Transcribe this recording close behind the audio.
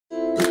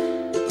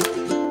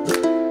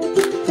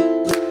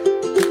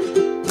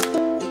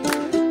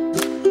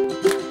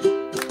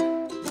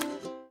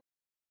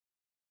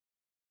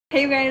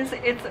guys,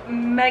 it's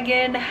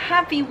Megan.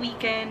 Happy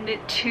weekend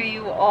to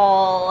you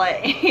all.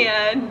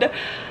 And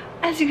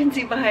as you can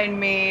see behind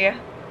me,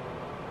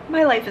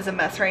 my life is a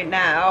mess right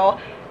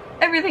now.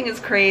 Everything is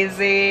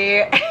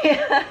crazy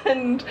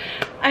and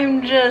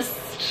I'm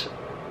just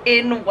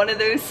in one of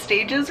those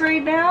stages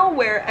right now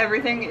where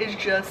everything is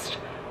just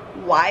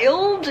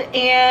wild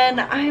and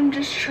I'm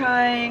just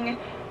trying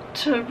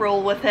to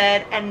roll with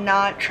it and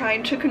not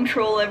trying to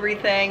control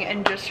everything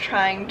and just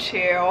trying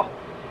to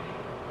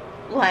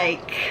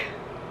like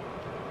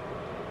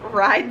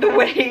ride the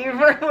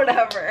wave or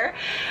whatever,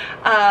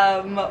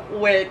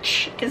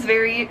 which is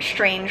very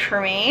strange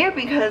for me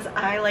because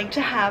I like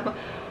to have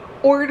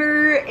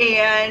order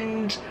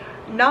and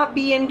not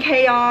be in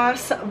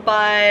chaos,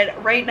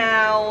 but right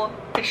now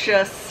it's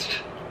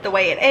just the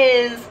way it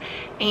is,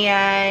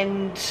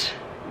 and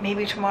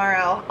maybe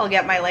tomorrow I'll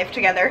get my life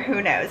together,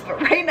 who knows.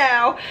 But right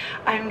now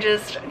I'm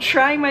just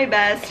trying my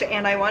best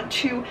and I want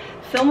to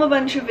film a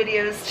bunch of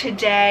videos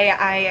today.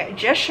 I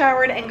just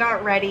showered and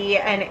got ready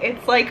and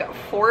it's like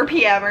 4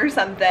 p.m. or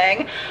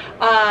something,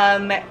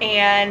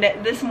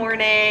 and this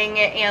morning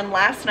and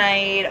last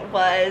night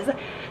was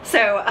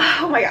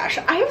oh my gosh,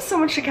 I have so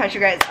much to catch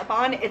you guys up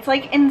on. It's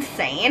like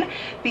insane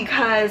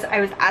because I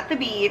was at the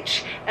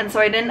beach and so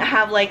I didn't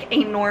have like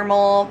a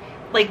normal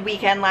like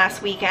weekend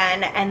last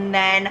weekend, and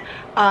then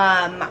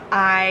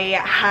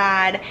I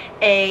had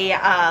a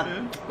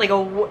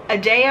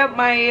day at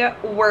my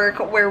work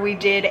where we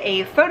did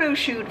a photo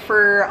shoot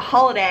for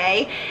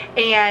holiday,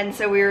 and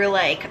so we were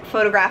like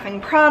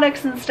photographing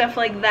products and stuff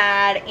like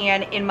that.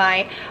 And in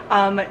my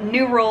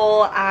new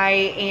role,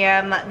 I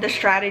am the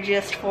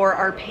strategist for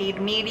our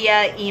paid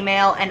media,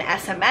 email and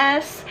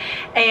SMS,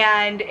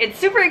 and it's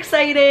super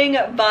exciting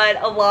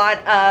but a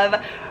lot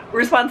of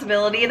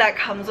responsibility that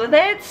comes with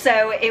it.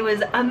 So it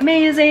was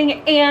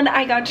amazing, and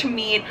I got to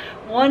meet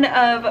one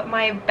of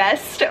my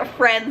best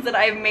friends that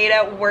I've made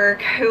at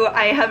work, who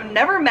I have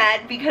never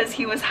met because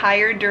he was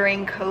hired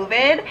during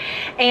COVID,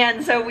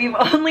 and so we've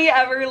only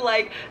ever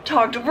like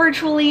talked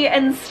virtually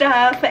and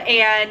stuff,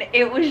 and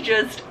it was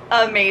just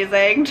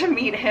amazing to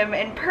meet him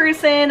in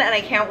person, and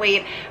I can't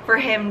wait for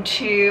him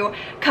to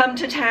come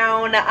to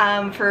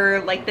town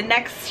for like the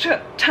next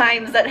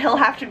times that he'll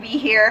have to be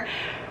here.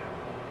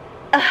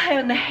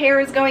 And the hair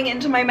is going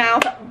into my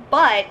mouth,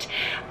 but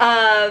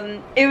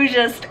it was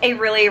just a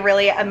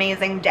really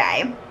amazing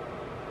day.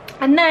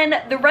 And then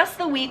the rest of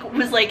the week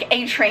was like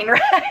a train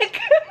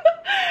wreck.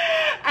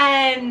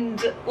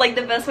 And like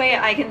the best way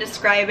I can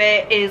describe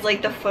it is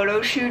like the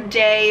photo shoot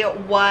day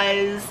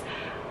was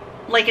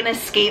like an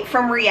escape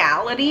from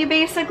reality,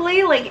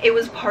 basically. Like it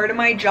was part of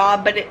my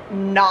job, but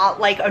not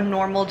like a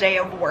normal day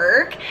of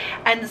work.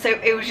 And so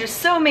it was just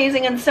so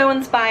amazing and so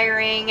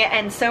inspiring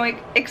and so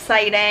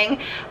exciting.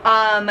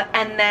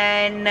 And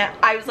then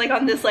I was like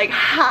on this like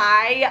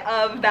high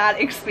of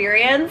that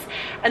experience,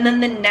 and then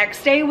the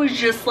next day was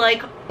just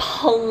like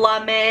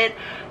plummet,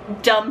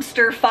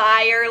 dumpster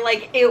fire.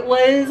 Like it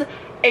was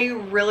a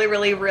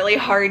really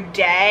hard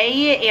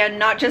day, and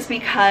not just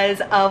because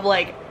of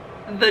like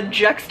the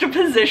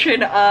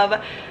juxtaposition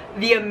of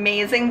the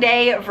amazing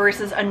day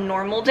versus a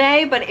normal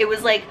day, but it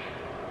was like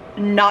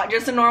not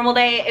just a normal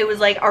day, it was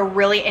like a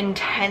really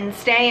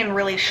intense day and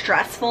really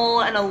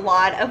stressful, and a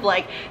lot of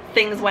like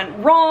things went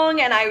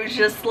wrong and I was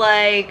just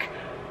like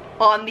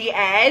on the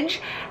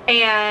edge.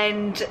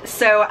 And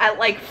so at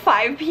like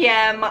 5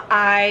 p.m.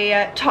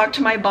 I talked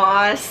to my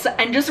boss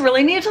and just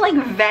really needed to like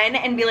vent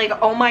and be like,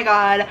 oh my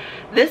god,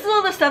 this is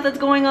all the stuff that's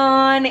going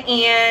on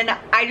and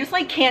I just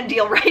like can't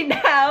deal right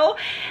now.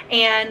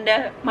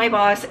 And my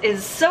boss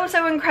is so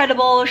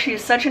incredible.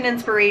 She's such an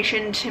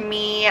inspiration to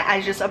me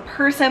as just a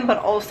person, but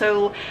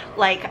also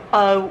like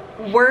a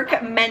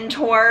work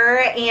mentor.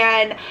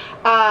 And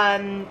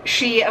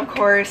she of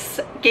course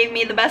gave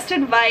me the best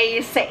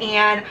advice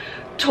and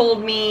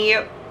told me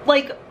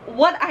like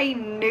what I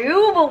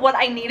knew, but what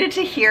I needed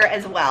to hear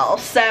as well.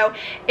 So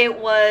it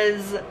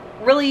was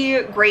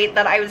really great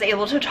that I was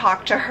able to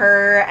talk to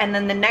her. And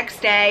then the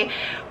next day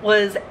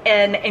was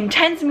an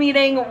intense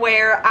meeting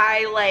where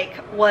I like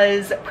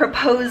was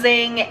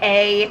proposing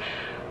a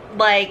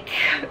like,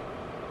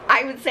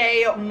 I would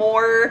say,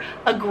 more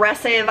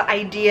aggressive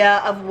idea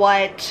of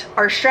what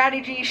our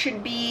strategy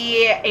should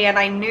be, and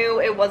I knew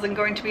it wasn't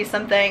going to be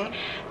something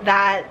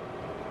that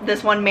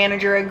this one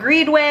manager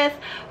agreed with,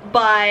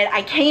 but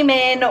I came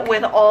in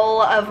with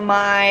all of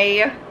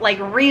my like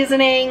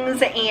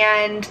reasonings,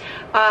 and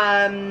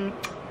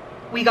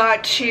we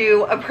got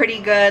to a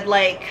pretty good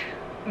like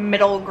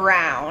middle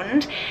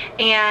ground.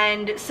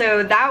 And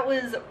so that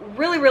was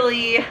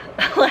really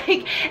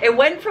like, it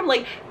went from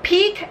like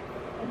peak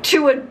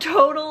to a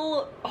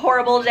total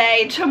horrible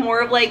day to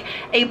more of like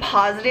a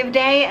positive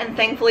day, and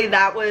thankfully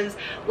that was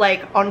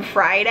like on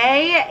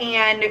Friday.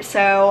 And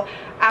so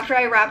after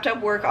I wrapped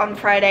up work on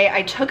Friday,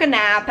 I took a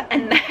nap,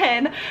 and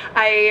then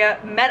I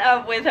met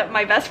up with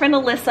my best friend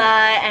Alyssa,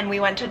 and we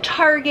went to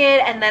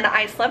Target, and then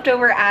I slept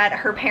over at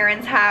her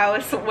parents'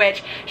 house,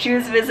 which she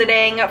was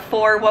visiting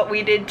for what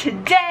we did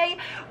today,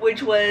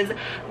 which was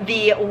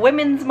the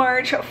Women's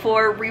March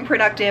for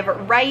Reproductive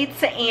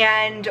Rights.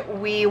 And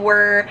we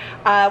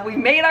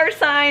made our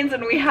signs,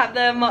 and we have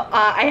them,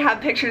 I have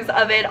pictures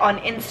of it on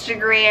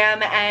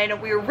Instagram, and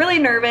we were really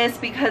nervous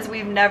because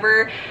we've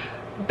never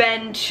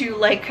been to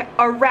like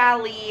a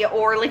rally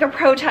or like a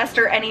protest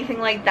or anything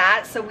like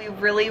that, so we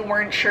really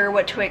weren't sure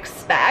what to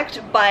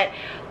expect. But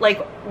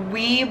like,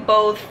 we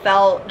both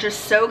felt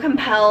just so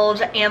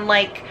compelled, and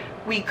like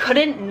we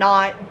couldn't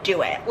not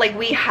do it. Like,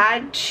 we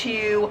had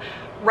to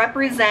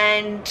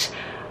represent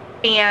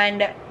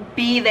and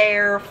be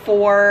there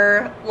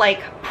for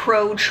like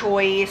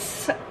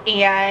pro-choice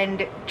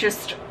and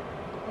just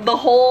the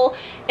whole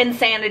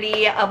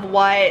insanity of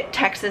what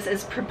Texas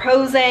is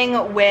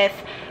proposing with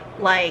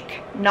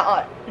like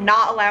not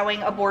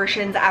allowing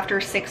abortions after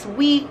 6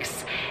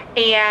 weeks,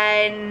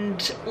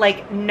 and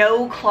like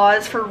no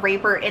clause for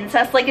rape or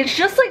incest. Like, it's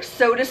just like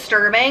so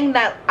disturbing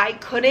that I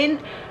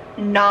couldn't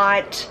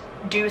not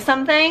do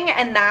something,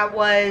 and that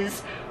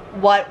was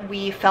what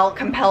we felt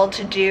compelled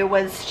to do,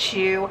 was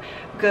to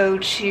go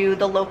to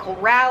the local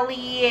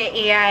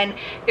rally. And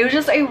it was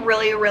just a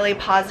really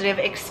positive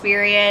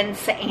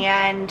experience.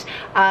 And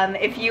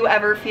if you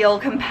ever feel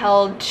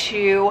compelled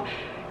to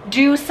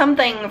do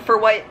something for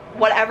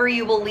whatever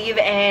you believe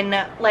in,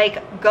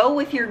 like, go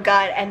with your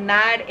gut. And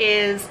that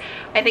is,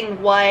 I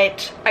think,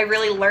 what I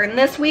really learned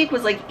this week,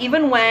 was like,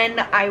 even when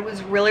I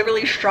was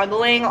really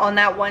struggling on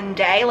that one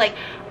day, like,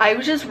 I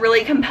was just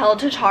really compelled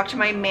to talk to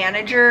my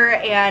manager,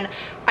 and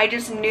I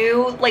just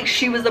knew like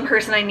she was the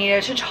person I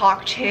needed to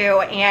talk to,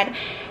 and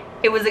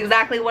it was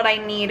exactly what I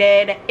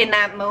needed in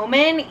that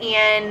moment.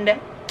 And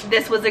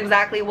this was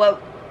exactly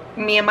what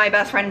me and my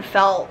best friend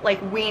felt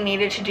like we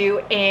needed to do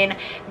in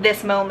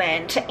this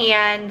moment.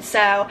 And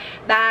so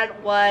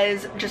that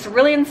was just a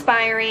really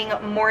inspiring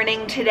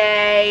morning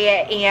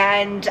today.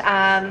 And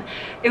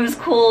it was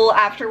cool.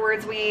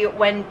 Afterwards, we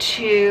went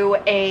to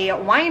a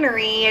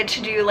winery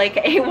to do like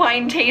a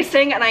wine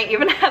tasting, and I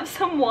even have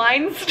some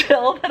wine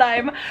still that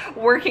I'm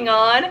working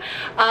on.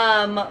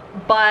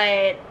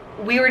 But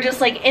we were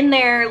just like in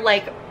there,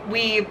 like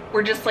we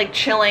were just like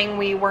chilling.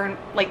 We weren't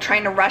like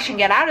trying to rush and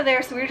get out of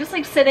there, so we were just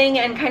like sitting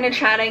and kind of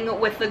chatting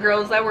with the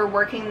girls that were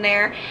working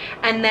there.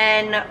 And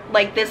then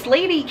like this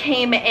lady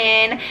came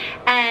in,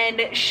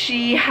 and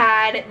she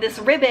had this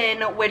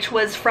ribbon which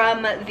was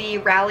from the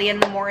rally in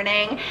the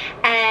morning.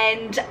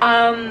 And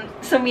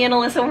so me and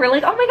Alyssa were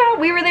like, oh my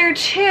god, we were there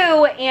too.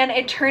 And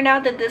it turned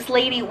out that this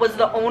lady was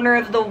the owner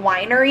of the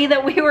winery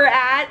that we were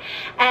at,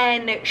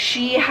 and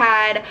she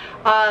had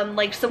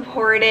like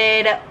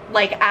supported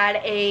like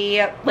at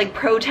a like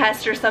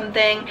protest or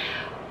something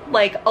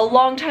like a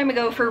long time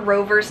ago for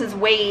Roe versus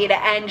Wade.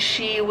 And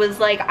she was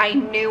like, I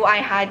knew I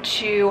had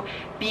to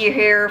be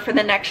here for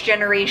the next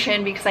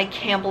generation because I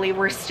can't believe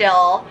we're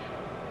still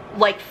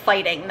like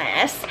fighting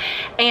this.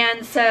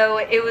 And so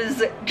it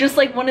was just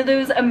like one of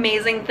those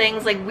amazing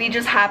things. Like, we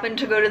just happened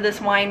to go to this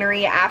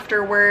winery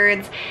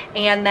afterwards,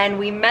 and then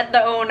we met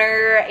the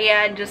owner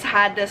and just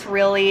had this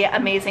really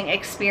amazing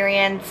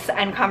experience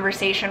and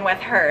conversation with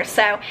her.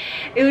 So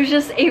it was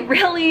just a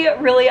really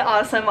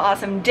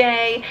awesome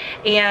day.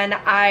 And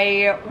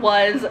I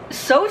was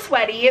so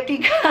sweaty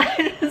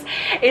because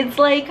it's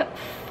like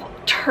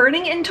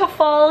turning into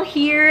fall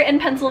here in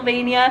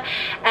Pennsylvania,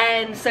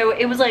 and so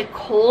it was like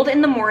cold in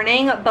the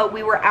morning, but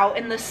we were out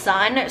in the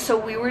sun, so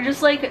we were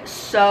just like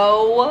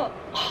so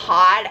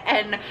hot.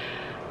 And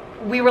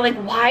we were like,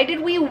 why did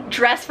we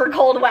dress for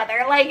cold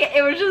weather? Like,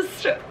 it was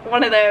just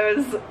one of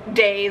those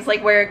days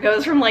like where it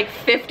goes from like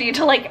 50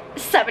 to like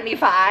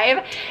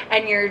 75,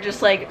 and you're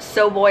just like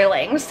so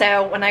boiling.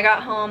 So when I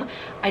got home,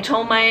 I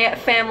told my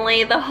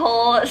family the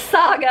whole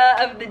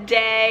saga of the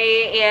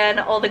day and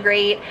all the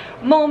great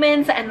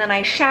moments, and then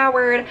I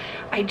showered.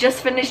 I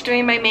just finished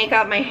doing my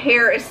makeup. My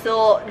hair is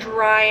still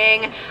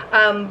drying,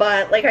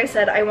 but like I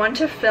said, I want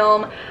to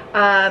film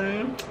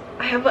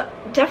I have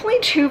definitely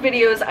 2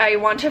 videos I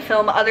want to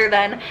film other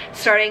than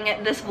starting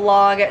this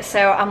vlog.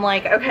 So I'm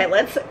like, okay,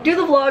 let's do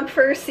the vlog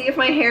first, see if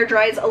my hair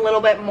dries a little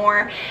bit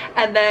more,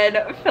 and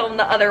then film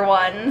the other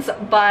ones.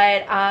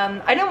 But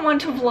I don't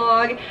want to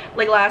vlog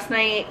like last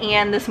night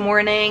and this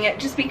morning,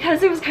 just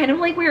because it was kind of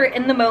like we were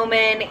in the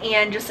moment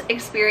and just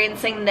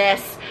experiencing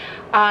this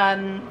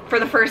for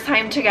the first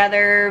time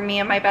together, me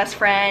and my best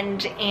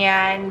friend,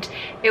 and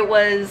it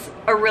was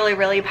a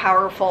really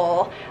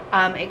powerful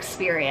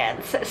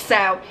experience.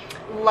 So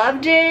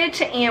loved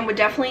it and would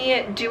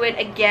definitely do it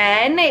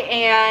again.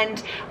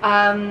 And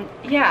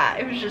yeah,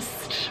 it was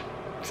just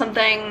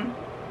something,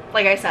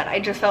 like I said, I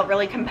just felt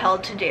really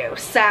compelled to do.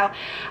 So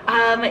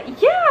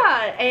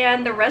yeah,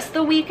 and the rest of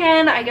the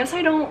weekend, I guess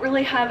I don't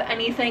really have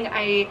anything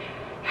I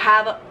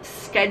have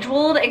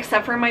scheduled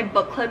except for my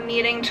book club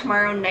meeting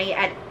tomorrow night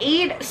at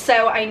 8.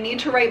 So I need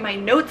to write my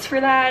notes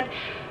for that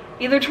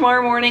either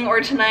tomorrow morning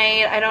or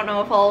tonight. I don't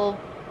know if I'll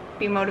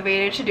be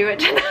motivated to do it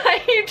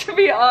tonight, to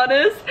be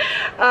honest.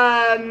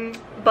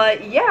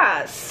 But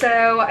yeah,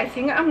 so I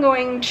think I'm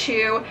going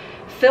to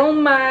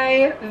film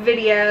my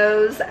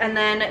videos and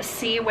then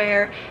see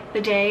where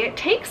the day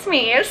takes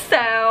me.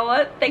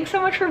 So thanks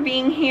so much for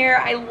being here.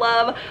 I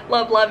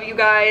love you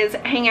guys.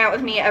 Hang out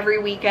with me every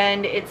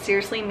weekend. It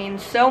seriously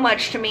means so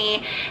much to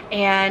me.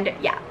 And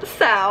yeah,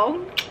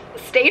 so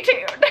stay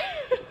tuned.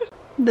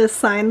 This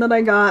sign that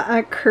I got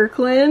at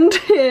Kirkland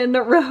in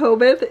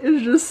Rehoboth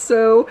is just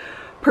so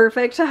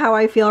perfect to how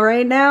I feel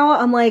right now.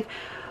 I'm like,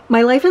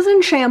 my life is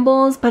in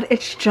shambles, but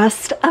it's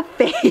just a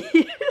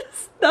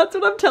phase. That's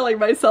what I'm telling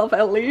myself,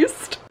 at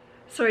least.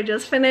 So I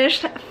just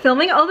finished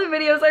filming all the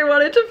videos I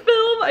wanted to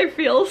film. I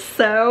feel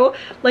so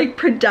like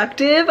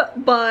productive,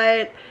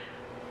 but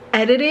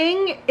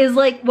editing is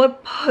like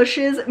what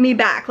pushes me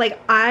back. Like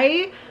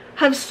I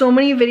have so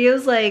many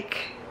videos, like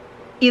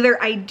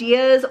either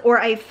ideas or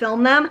I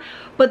film them,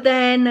 but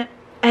then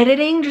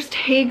editing just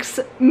takes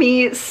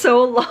me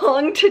so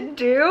long to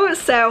do.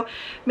 So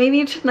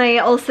maybe tonight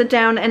I'll sit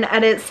down and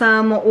edit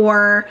some,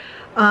 or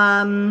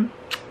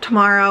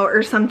tomorrow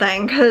or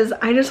something, because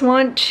I just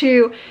want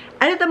to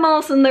edit them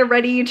all so they're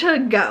ready to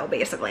go,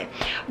 basically.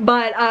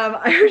 But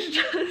I was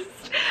just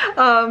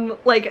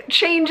like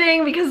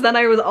changing because then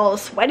I was all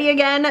sweaty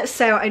again,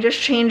 so I just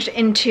changed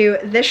into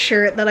this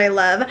shirt that I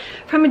love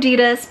from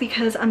Adidas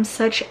because I'm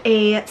such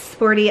a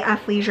sporty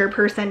athleisure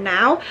person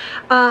now.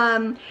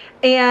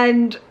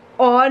 And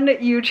on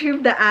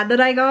YouTube, the ad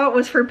that I got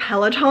was for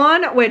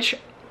Peloton, which,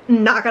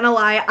 not gonna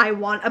lie, I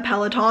want a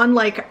Peloton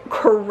like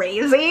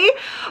crazy,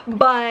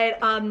 but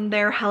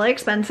they're hella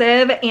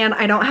expensive and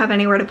I don't have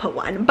anywhere to put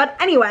one. But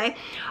anyway,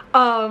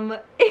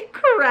 it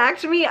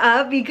cracked me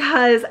up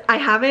because I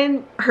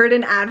haven't heard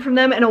an ad from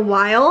them in a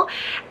while,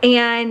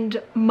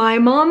 and my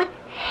mom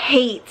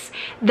hates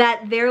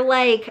that they're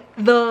like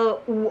the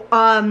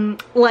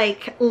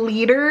like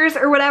leaders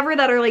or whatever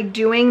that are like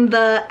doing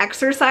the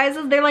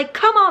exercises. They're like,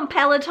 come on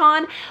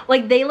Peloton,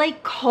 like they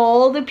like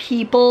call the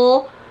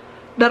people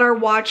that are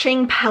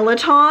watching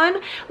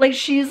Peloton, like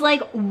she's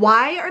like,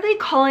 why are they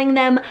calling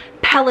them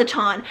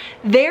Peloton?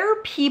 They're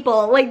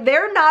people, like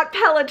they're not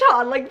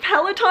Peloton. Like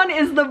Peloton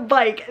is the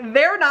bike,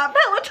 they're not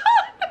Peloton.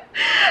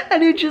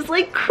 And it just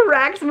like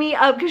cracks me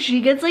up because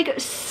she gets like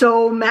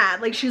so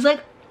mad. Like she's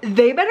like,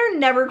 they better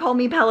never call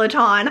me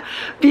Peloton,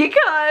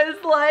 because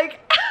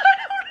like I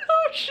don't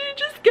know, she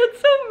just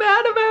gets so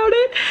mad about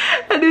it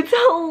and it's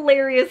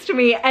hilarious to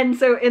me. And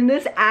so in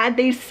this ad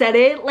they said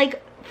it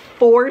like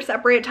 4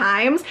 separate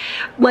times,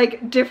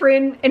 like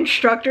different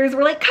instructors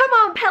were like, come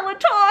on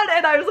Peloton,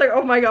 and I was like,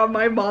 oh my god,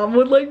 my mom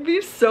would like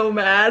be so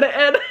mad.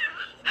 And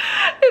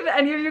if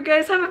any of you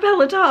guys have a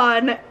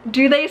Peloton,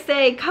 do they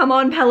say come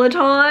on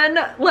Peloton?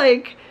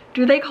 Like,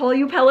 do they call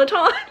you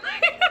Peloton?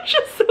 It's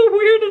just so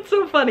weird and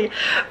so funny.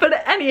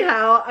 But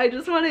anyhow, I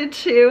just wanted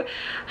to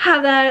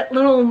have that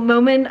little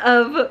moment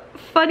of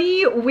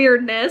funny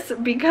weirdness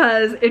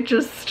because it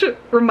just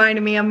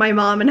reminded me of my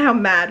mom and how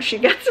mad she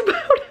gets about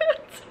it.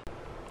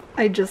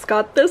 I just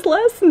got this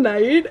last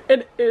night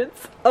and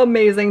it's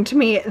amazing to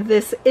me.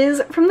 This is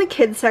from the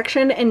kids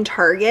section in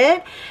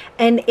Target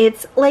and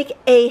it's like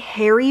a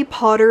Harry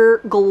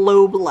Potter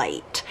globe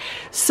light.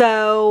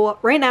 So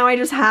right now I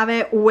just have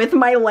it with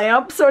my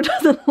lamp so it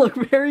doesn't look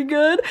very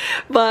good,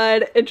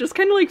 but it just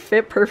kind of like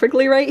fit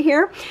perfectly right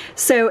here.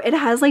 So it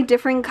has like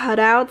different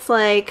cutouts,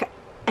 like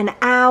an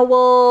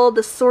owl,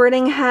 the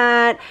sorting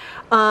hat,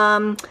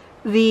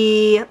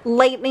 the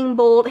lightning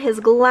bolt, his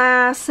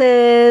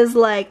glasses,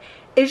 like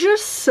it's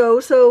just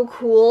so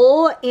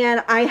cool,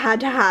 and I had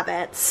to have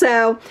it.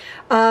 So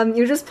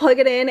you just plug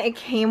it in. It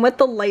came with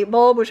the light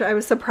bulb, which I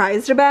was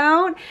surprised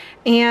about,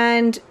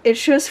 and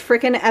it's just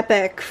freaking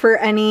epic for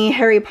any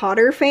Harry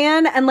Potter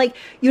fan. And like,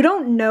 you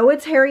don't know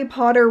it's Harry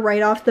Potter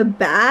right off the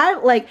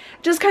bat, like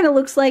just kind of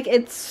looks like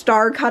it's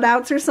star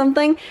cutouts or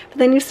something, but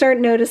then you start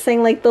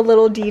noticing like the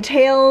little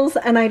details,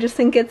 and I just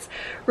think it's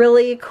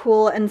really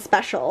cool and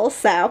special.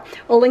 So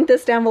I'll link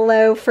this down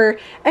below for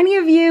any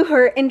of you who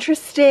are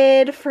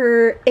interested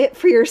for it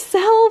for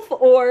yourself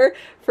or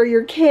for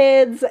your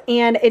kids.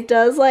 And it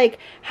does like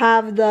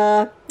have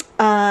the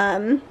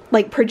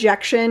like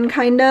projection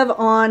kind of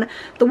on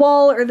the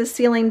wall or the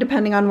ceiling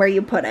depending on where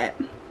you put it.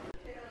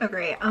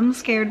 Okay, I'm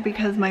scared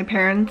because my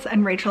parents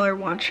and Rachel are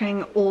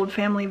watching old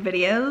family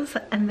videos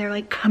and they're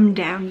like, come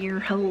down, you're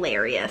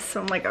hilarious.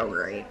 So I'm like, oh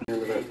great.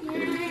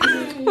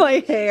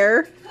 My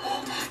hair.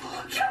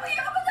 Can we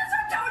open this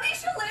for Tony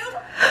Shalhoub?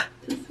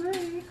 This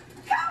way.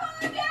 Come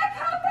on, Dad,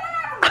 come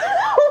down!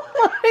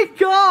 Oh my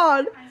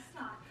god!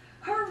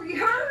 Hurry,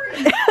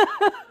 hurry!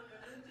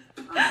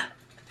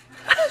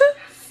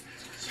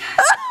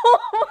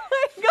 Oh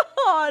my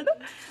god!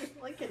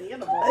 It's like an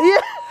animal.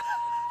 Yeah.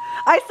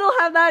 I still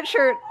have that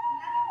shirt.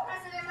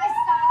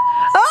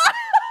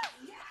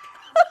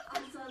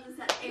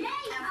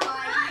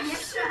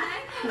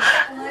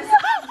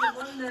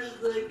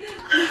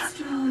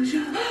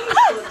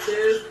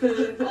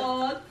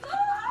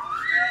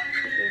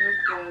 You're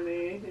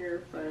funny.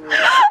 You're funny.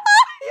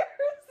 You're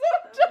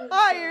so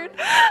tired.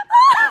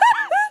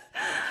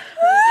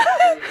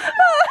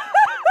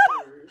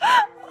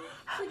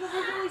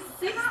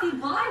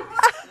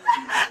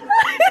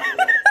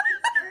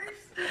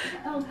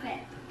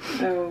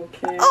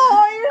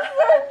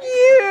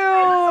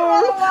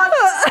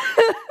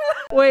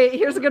 Wait,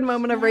 here's a good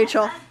moment of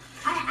Rachel.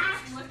 I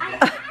asked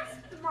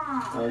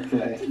Mom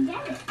Okay. to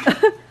get it.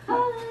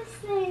 Oh, this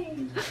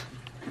thing.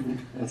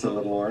 That's a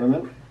little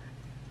ornament.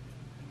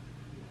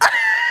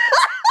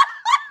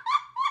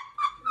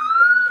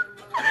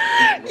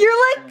 You're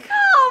like,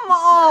 come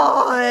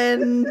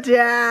on,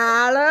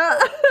 Dad.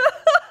 I'd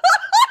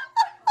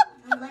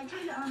like to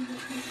on the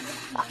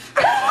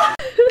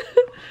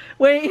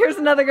Wait, here's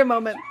another good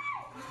moment.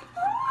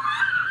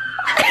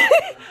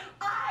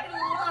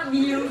 I love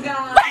you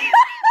guys.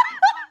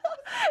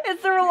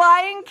 It's the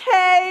Reliant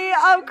K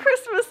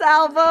Christmas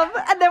album,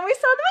 and then we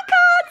saw them at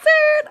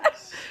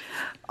concert.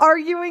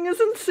 Arguing is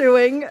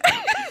ensuing.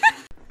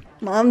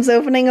 Mom's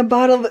opening a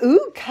bottle of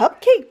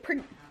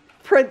cupcake.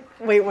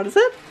 Wait, what is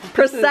it?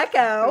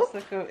 Prosecco.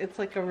 Prosecco. It's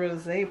like a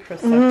rosé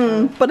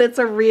prosecco. But it's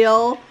a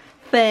real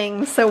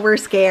thing, so we're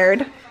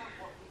scared.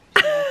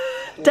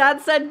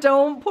 Dad said,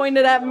 "Don't point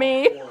it at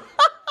me,"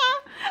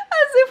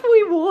 as if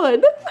we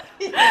would.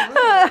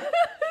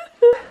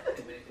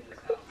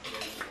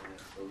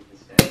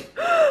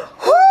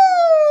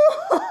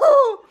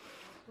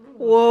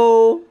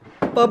 Whoa,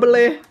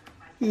 bubbly.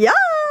 Yum!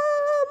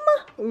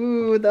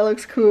 Ooh, that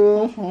looks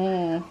cool.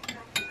 Good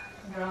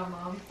job,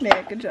 Mom.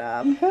 Yeah, good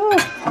job.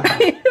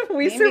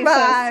 We So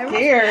survived.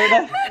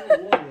 scared.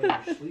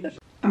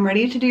 I'm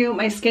ready to do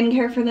my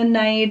skincare for the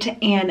night,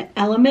 and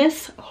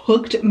ELEMIS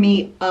hooked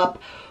me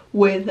up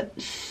with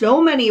so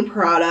many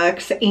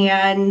products,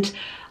 and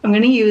I'm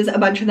gonna use a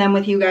bunch of them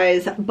with you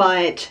guys,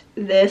 but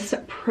this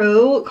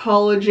Pro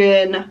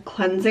Collagen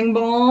Cleansing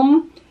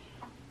Balm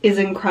is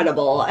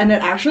incredible, and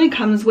it actually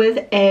comes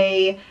with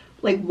a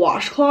like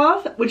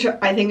washcloth, which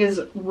I think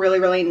is really,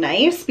 really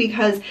nice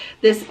because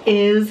this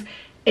is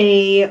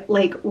a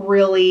like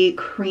really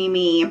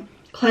creamy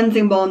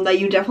cleansing balm that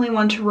you definitely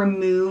want to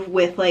remove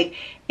with like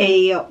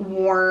a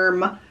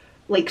warm,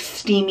 like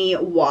steamy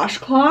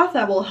washcloth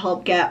that will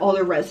help get all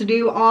the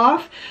residue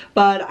off.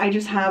 But I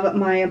just have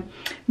my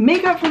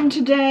makeup from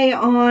today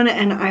on,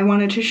 and I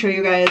wanted to show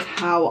you guys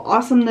how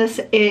awesome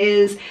this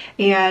is,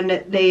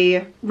 and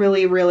they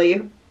really,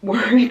 really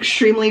were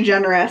extremely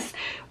generous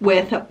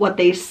with what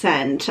they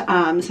sent. So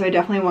I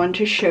definitely wanted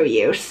to show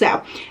you.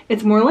 So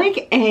it's more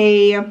like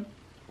a,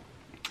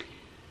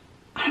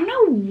 I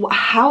don't know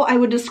how I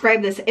would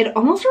describe this. It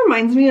almost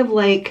reminds me of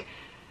like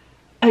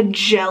a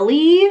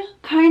jelly,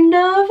 kind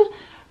of.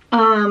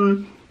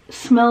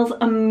 Smells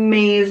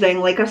amazing,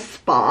 like a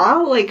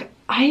spa. Like,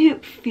 I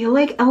feel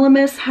like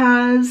ELEMIS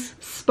has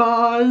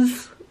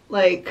spas,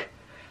 like,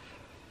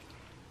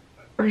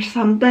 or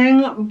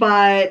something,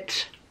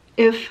 but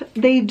if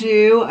they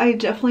do, I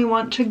definitely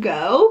want to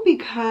go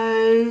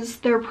because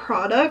their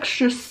products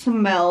just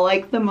smell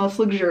like the most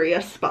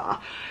luxurious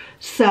spa.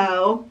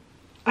 So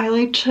I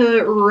like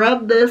to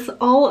rub this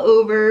all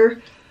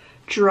over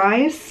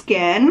dry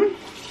skin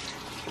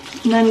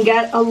and then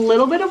get a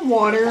little bit of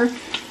water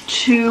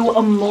to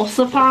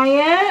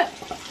emulsify it.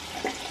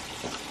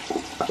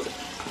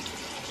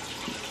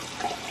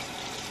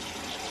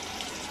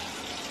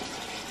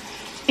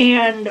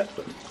 And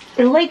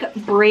it like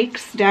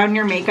breaks down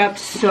your makeup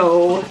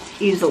so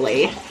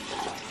easily.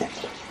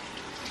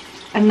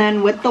 And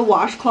then with the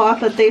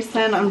washcloth that they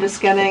sent, I'm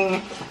just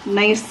getting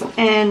nice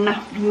and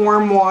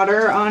warm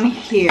water on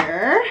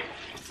here.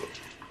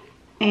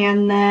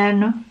 And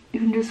then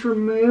you can just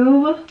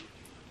remove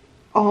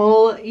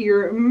all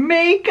your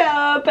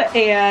makeup,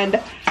 and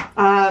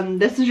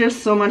this is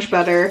just so much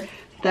better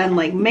than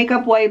like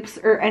makeup wipes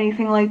or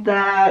anything like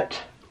that,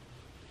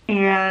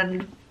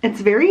 and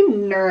it's very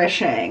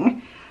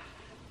nourishing,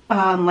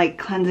 like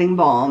cleansing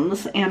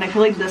balms, and I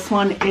feel like this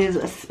one is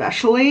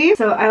especially.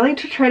 So I like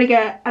to try to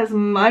get as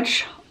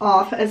much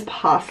off as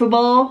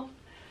possible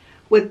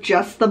with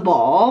just the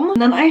balm.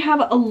 And then I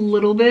have a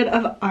little bit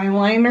of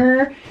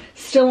eyeliner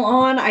still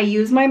on. I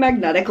use my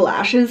magnetic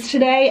lashes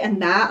today, and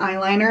that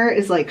eyeliner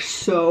is like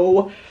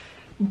so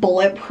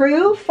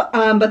bulletproof,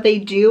 but they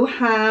do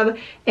have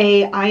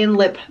a eye and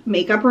lip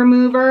makeup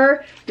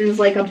remover. There's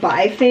like a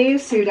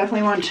bi-phase, so you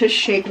definitely want to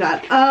shake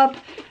that up.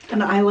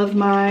 And I love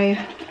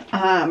my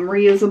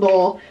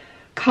reusable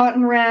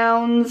cotton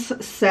rounds,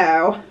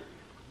 so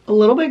a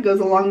little bit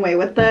goes a long way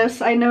with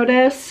this, I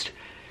noticed.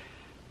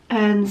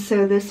 And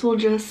so this will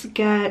just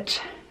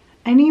get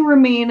any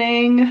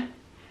remaining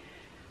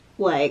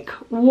like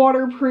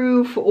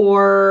waterproof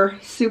or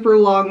super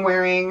long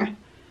wearing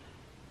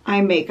eye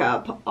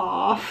makeup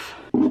off.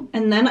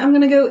 And then I'm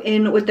gonna go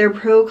in with their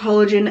Pro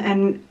Collagen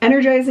and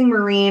Energizing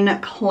Marine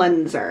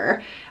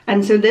Cleanser.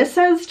 And so this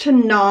says to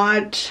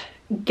not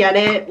get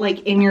it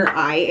like in your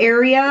eye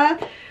area,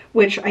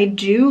 which I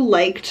do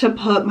like to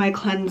put my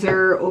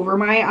cleanser over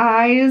my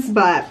eyes,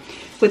 but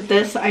with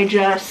this I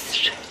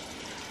just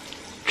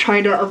try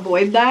to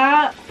avoid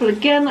that. But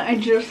again, I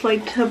just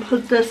like to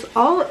put this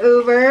all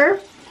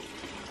over,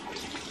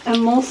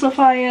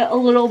 emulsify it a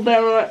little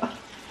bit,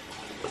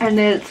 and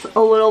it's a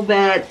little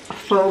bit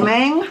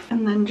foaming,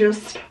 and then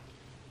just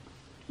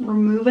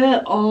remove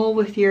it all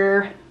with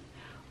your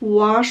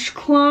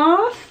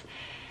washcloth,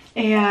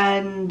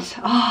 and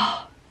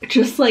it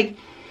just like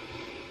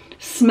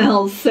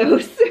smells so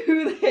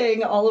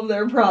soothing. All of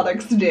their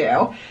products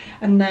do.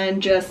 And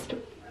then just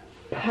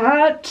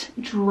pat,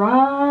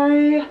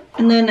 dry.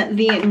 And then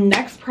the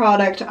next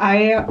product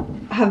I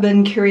have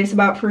been curious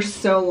about for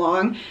so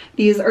long.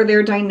 These are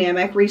their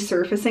dynamic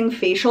resurfacing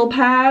facial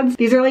pads.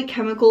 These are like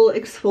chemical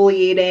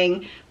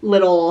exfoliating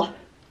little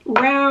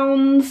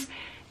rounds,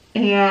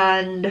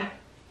 and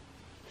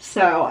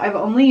so I've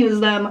only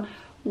used them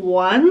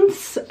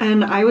once,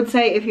 and I would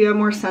say if you have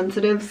more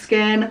sensitive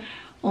skin,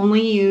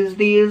 only use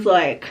these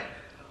like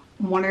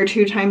 1 or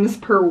 2 times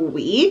per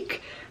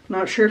week. I'm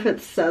not sure if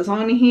it says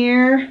on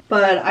here,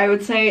 but I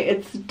would say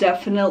it's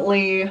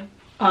definitely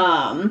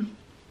a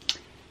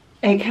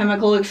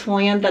chemical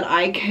exfoliant that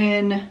I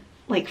can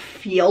like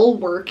feel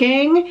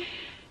working.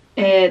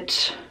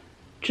 It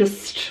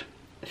just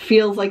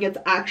feels like it's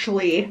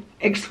actually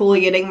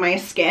exfoliating my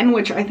skin,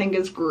 which I think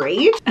is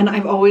great. And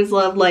I've always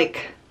loved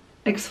like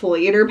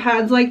exfoliator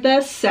pads like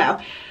this, so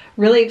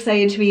really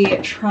excited to be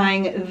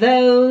trying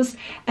those.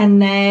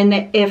 And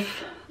then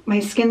if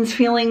my skin's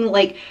feeling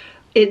like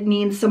it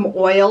needs some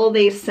oil,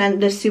 they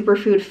sent the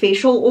superfood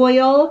facial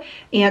oil,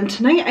 and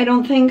tonight I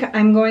don't think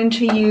I'm going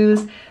to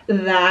use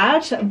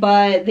that,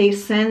 but they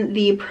sent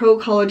the Pro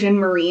Collagen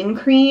Marine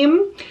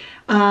Cream,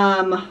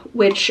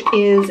 which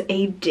is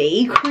a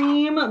day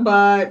cream,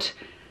 but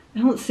I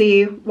don't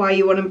see why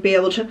you wouldn't be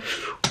able to.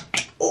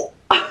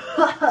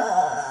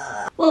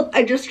 Well,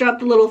 I just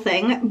dropped the little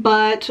thing,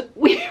 but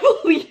we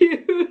will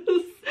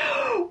use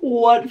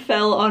what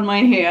fell on my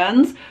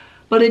hands.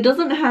 But it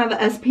doesn't have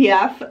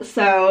SPF,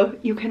 so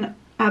you can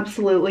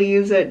absolutely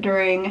use it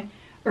during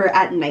or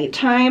at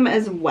nighttime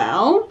as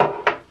well.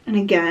 And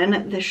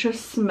again, this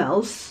just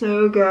smells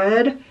so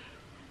good.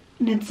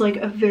 And it's like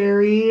a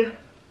very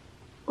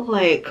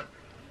like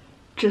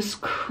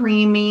just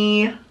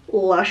creamy,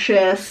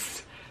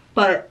 luscious,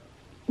 but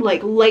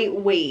like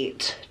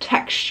lightweight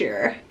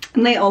texture.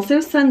 And they also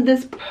sent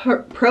this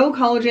Pro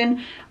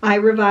Collagen Eye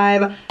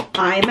Revive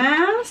eye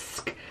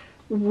mask,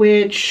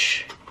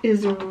 which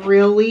is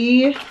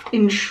really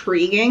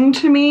intriguing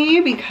to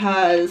me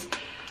because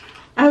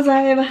as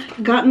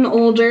I've gotten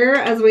older,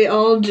 as we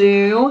all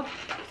do,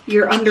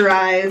 your under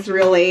eyes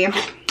really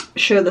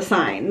show the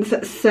signs.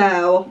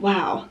 So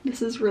wow,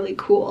 this is really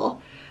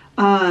cool.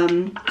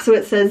 So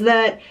it says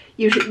that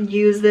you should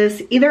use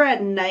this either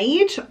at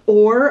night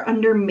or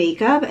under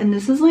makeup, and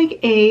this is like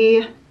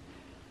a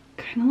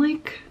kind of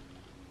like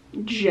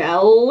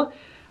gel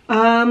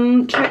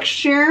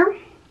texture.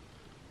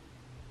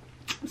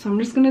 So I'm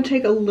just gonna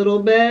take a little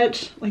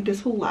bit, like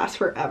this will last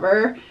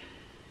forever,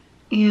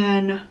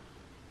 and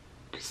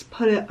just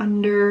put it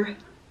under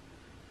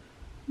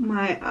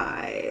my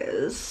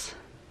eyes.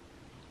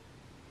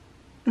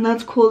 And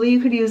that's cool that you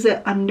could use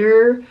it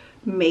under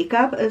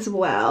makeup as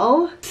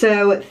well.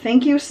 So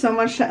thank you so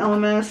much to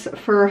ELEMIS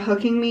for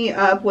hooking me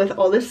up with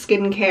all this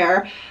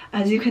skincare.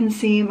 As you can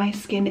see, my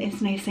skin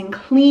is nice and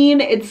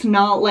clean. It's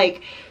not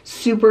like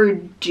super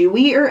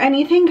dewy or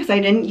anything because I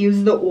didn't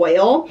use the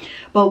oil,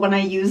 but when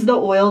I used the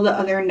oil the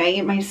other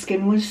night, my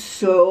skin was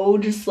so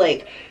just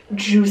like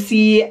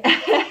juicy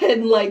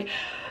and like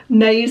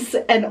nice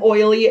and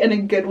oily in a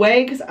good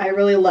way, because I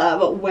really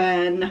love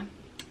when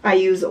I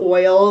use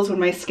oils when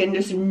my skin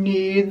just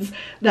needs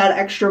that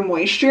extra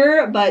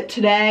moisture. But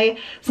today,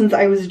 since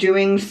I was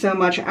doing so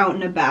much out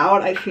and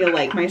about, I feel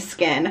like my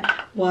skin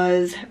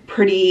was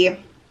pretty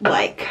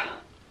like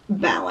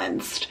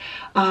balanced.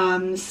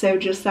 So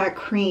just that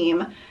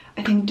cream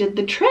I think did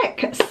the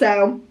trick.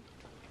 So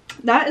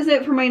that is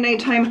it for my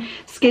nighttime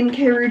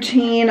skincare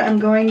routine. I'm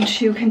going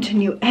to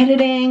continue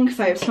editing because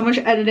I have so much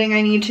editing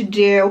I need to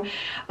do,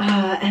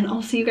 and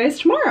I'll see you guys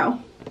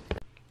tomorrow.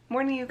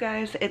 Morning, you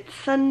guys. It's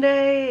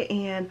Sunday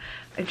and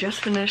I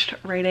just finished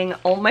writing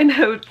all my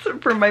notes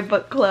for my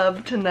book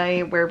club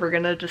tonight, where we're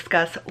gonna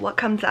discuss What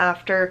Comes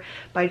After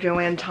by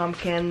Joanne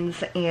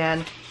Tompkins,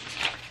 and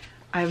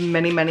I have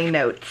many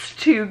notes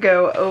to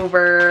go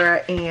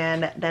over,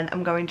 and then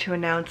I'm going to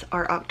announce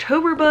our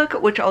October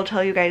book, which I'll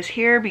tell you guys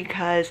here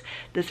because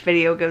this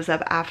video goes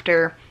up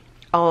after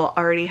I'll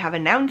already have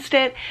announced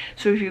it.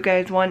 So if you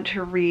guys want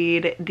to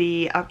read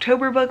the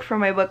October book for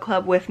my book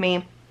club with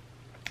me,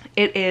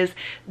 it is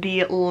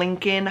The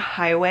Lincoln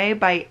Highway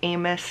by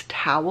Amos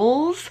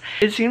Towles.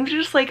 It seems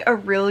just like a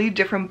really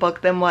different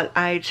book than what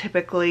I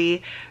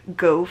typically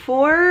go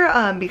for,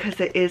 because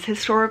it is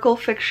historical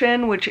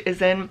fiction, which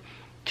isn't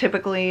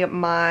typically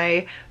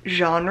my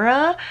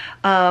genre,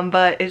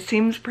 but it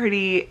seems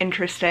pretty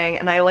interesting,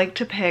 and I like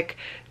to pick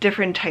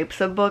different types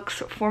of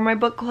books for my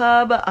book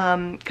club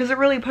because it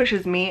really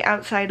pushes me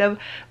outside of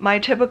my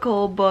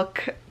typical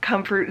book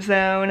comfort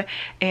zone,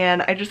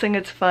 and I just think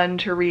it's fun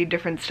to read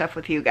different stuff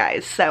with you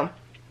guys. So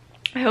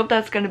I hope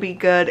that's going to be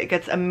good. It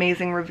gets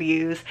amazing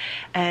reviews,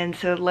 and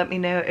so let me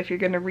know if you're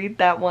going to read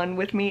that one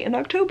with me in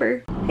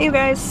October. Hey you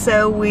guys,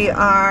 so we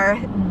are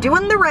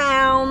doing the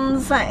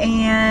rounds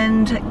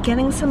and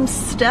getting some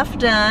stuff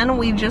done.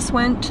 We just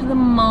went to the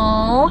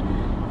mall,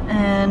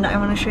 and I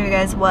want to show you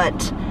guys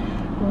what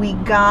we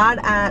got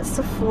at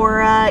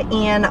Sephora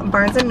and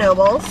Barnes &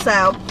 Noble.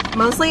 So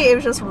mostly it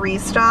was just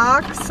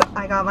restocks.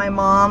 I got my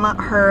mom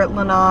her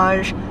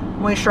Laneige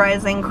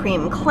moisturizing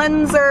cream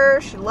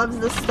cleanser. She loves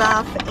this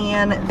stuff,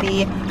 and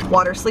the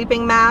water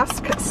sleeping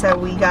mask. So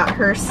we got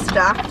her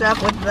stocked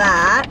up with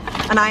that.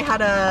 And I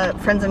had a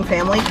friends and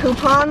family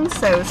coupon,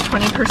 so it was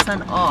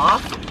 20%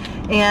 off.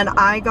 And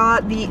I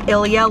got the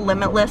Ilia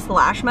Limitless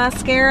Lash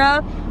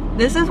Mascara.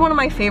 This is one of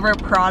my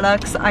favorite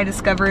products I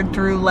discovered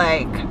through,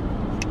 like,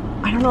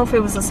 I don't know if it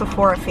was a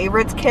Sephora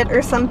favorites kit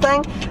or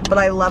something, but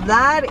I love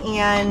that,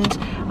 and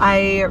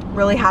I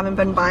really haven't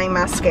been buying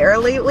mascara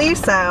lately,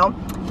 so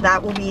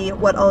that will be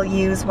what I'll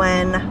use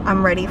when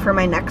I'm ready for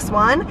my next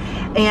one.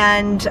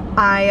 And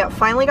I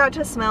finally got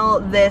to smell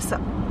this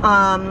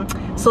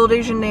Sol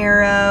de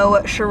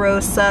Janeiro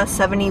Cheirosa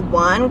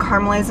 71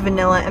 Caramelized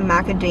Vanilla and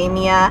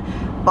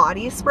Macadamia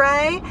body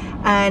spray,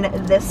 and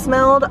this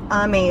smelled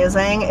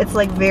amazing. It's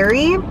like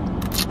very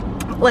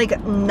like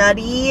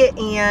nutty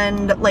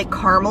and like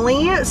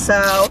caramely,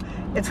 so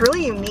it's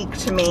really unique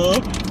to me,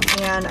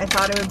 and I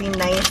thought it would be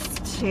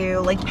nice to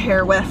like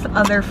pair with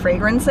other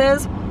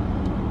fragrances.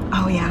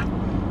 Oh yeah,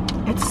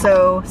 it's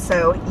so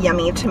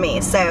yummy to me.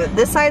 So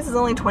this size is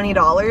only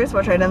 $20,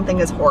 which I don't think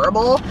is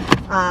horrible.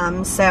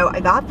 So I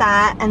got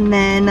that, and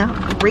then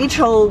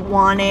Rachel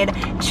wanted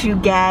to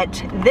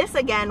get this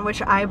again,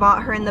 which I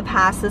bought her in the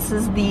past. This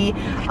is the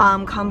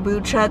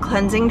kombucha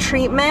cleansing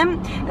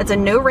treatment. It's a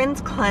no rinse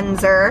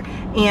cleanser,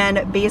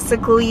 and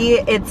basically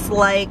it's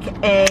like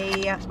a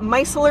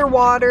micellar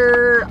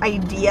water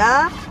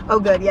idea. Oh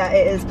good, yeah,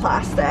 it is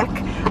plastic.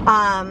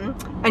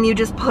 And you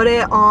just put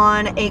it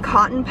on a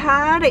cotton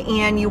pad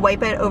and you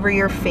wipe it over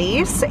your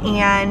face,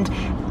 and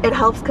it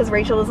helps because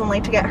Rachel doesn't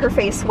like to get her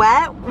face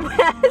wet,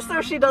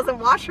 so she doesn't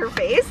wash her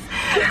face.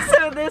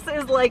 So this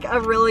is like a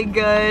really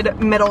good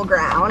middle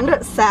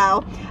ground.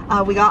 So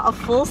we got a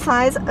full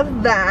size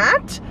of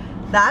that.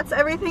 That's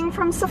everything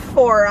from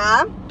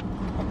Sephora.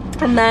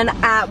 And then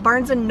at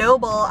Barnes &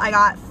 Noble, I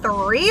got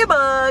 3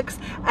 books,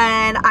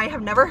 and I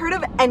have never heard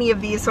of any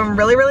of these, so I'm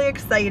really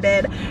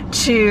excited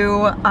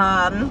to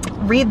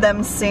read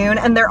them soon.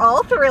 And they're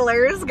all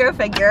thrillers, go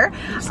figure.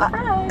 Who's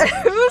surprised?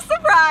 Who's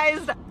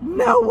surprised?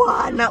 No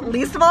one,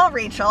 least of all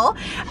Rachel.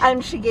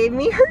 And she gave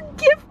me her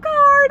gift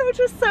card, which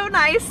was so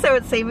nice. So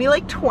it saved me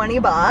like 20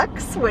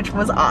 bucks, which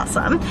was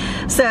awesome.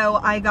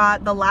 So I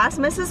got The Last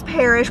Mrs.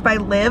 Parrish by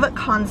Liv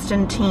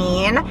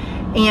Constantine,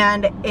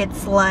 and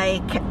it's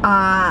like,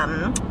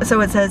 so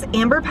it says,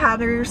 Amber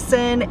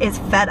Patterson is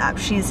fed up.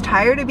 She's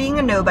tired of being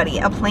a nobody,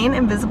 a plain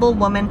invisible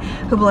woman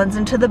who blends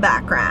into the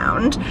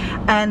background.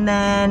 And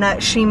then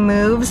she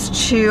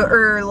moves to,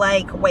 or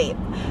like, wait,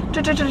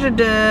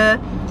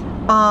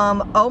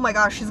 oh my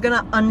gosh, she's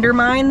gonna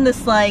undermine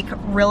this like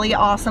really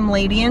awesome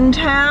lady in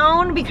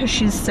town because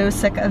she's so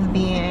sick of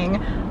being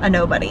a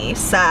nobody.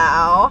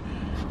 So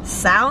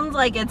sounds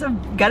like it's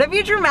gonna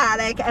be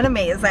dramatic and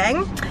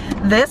amazing.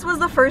 This was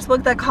the first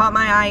book that caught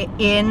my eye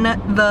in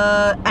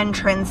the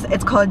entrance.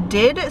 It's called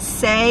it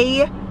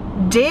says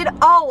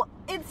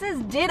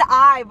Did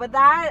I, but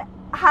that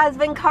has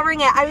been covering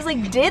it. I was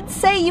like, did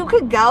say you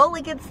could go?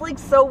 Like, it's like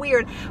so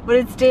weird, but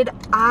it's did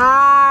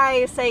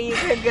I say you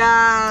could go?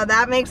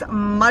 That makes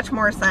much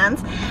more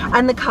sense.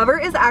 And the cover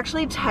is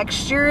actually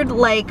textured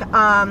like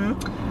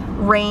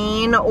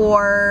rain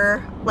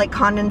or like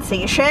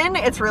condensation.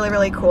 It's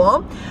really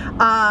cool.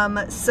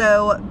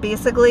 So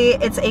basically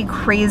it's a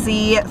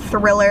crazy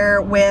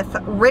thriller with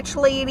rich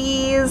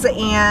ladies,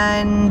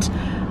 and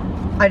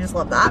I just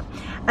love that.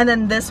 And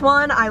then this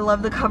one, I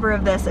love the cover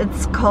of this.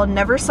 It's called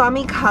Never Saw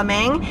Me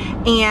Coming,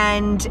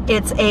 and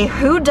it's a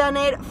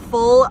whodunit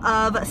full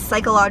of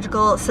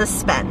psychological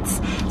suspense.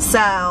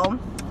 So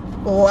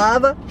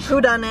love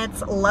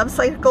whodunits, love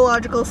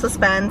psychological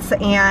suspense,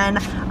 and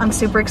I'm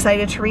super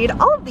excited to read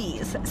all of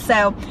these.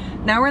 So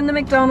now we're in the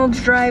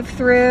McDonald's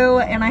drive-thru,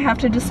 and I have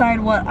to decide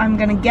what I'm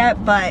gonna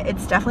get, but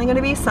it's definitely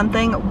gonna be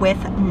something with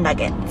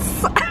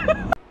nuggets.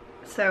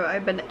 So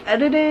I've been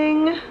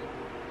editing,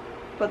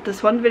 but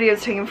this one video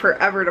is taking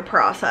forever to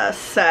process,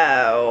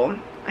 so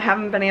I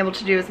haven't been able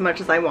to do as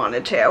much as I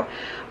wanted to.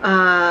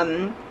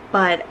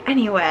 But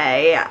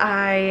anyway,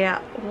 I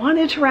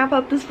wanted to wrap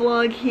up this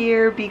vlog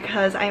here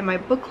because I have my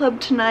book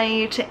club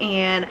tonight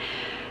and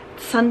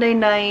Sunday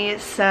night,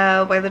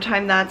 so by the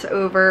time that's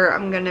over,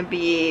 I'm gonna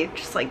be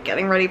just like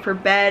getting ready for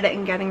bed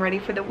and getting ready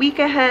for the week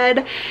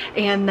ahead.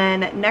 And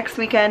then next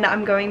weekend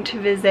I'm going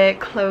to visit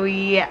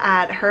Chloe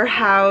at her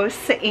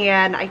house,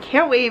 and I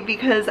can't wait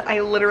because I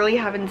literally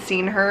haven't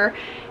seen her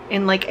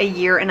in like a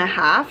year and a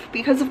half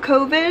because of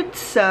COVID,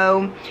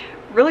 so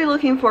really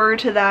looking forward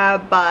to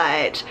that.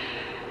 But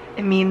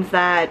it means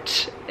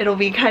that it'll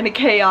be kind of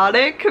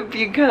chaotic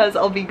because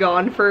I'll be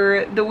gone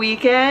for the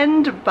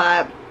weekend,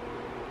 but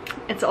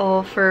it's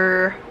all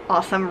for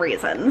awesome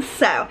reasons.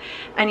 So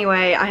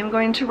anyway, I'm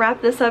going to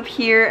wrap this up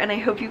here, and I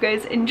hope you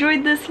guys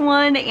enjoyed this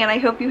one, and I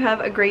hope you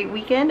have a great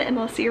weekend, and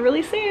I'll see you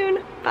really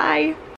soon. Bye.